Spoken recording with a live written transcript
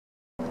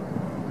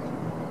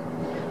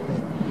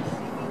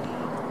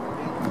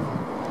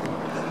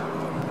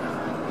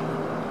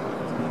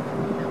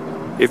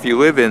If you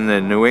live in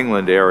the New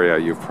England area,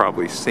 you've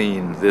probably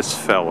seen this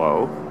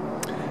fellow.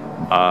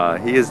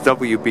 He is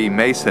W.B.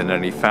 Mason,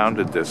 and he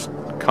founded this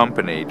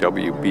company,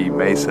 W.B.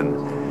 Mason,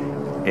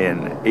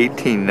 in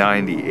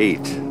 1898.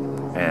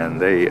 And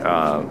they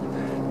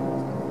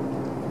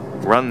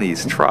run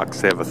these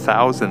trucks. They have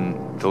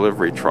 1,000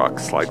 delivery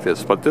trucks like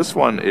this, but this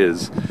one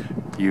is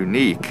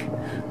unique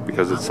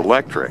because it's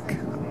electric.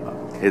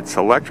 It's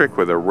electric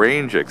with a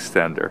range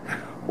extender.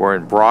 We're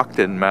in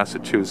Brockton,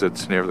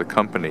 Massachusetts, near the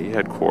company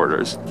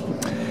headquarters,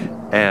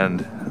 and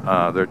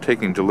they're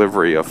taking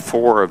delivery of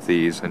 4 of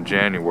these in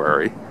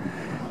January.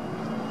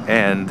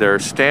 And they're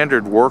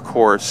standard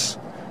Workhorse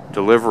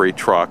delivery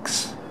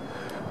trucks,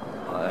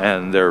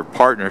 and they're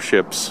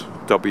partnerships,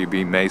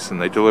 W.B. Mason.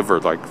 They deliver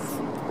like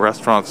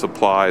restaurant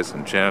supplies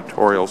and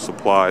janitorial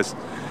supplies,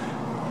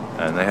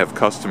 and they have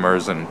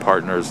customers and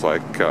partners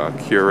like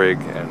Keurig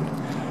and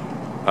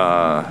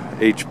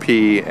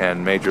HP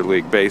and Major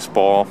League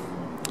Baseball.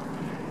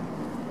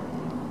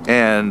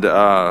 And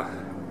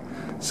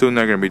soon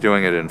they're going to be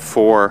doing it in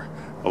 4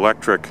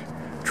 electric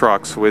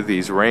trucks with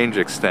these range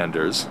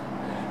extenders.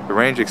 The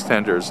range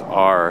extenders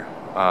are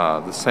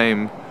the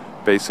same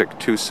basic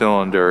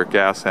 2-cylinder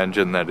gas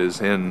engine that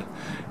is in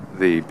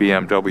the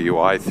BMW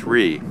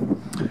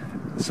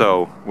i3.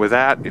 So with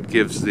that, it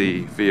gives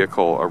the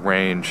vehicle a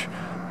range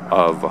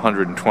of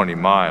 120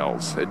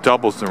 miles. It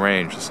doubles the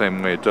range the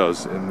same way it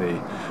does in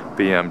the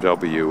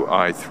BMW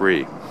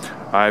i3.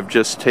 I've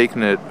just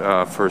taken it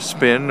for a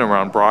spin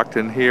around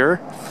Brockton here,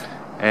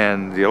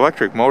 and the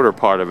electric motor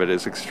part of it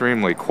is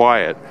extremely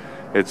quiet.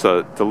 It's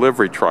a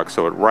delivery truck,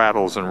 so it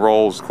rattles and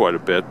rolls quite a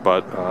bit,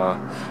 but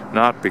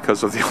not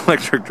because of the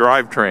electric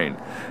drivetrain.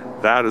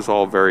 That is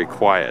all very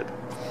quiet.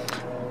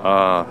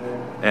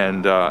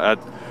 At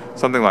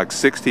something like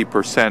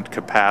 60%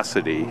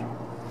 capacity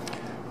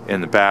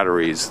in the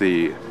batteries,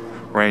 the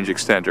range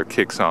extender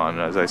kicks on.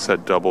 As I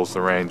said, doubles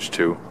the range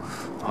to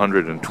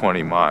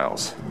 120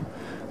 miles.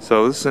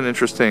 So this is an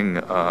interesting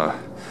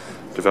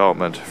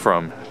development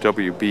from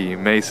W.B.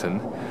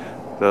 Mason.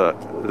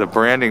 The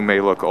branding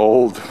may look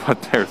old,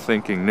 but they're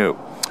thinking new.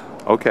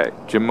 Okay,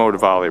 Jim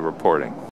Motivale reporting.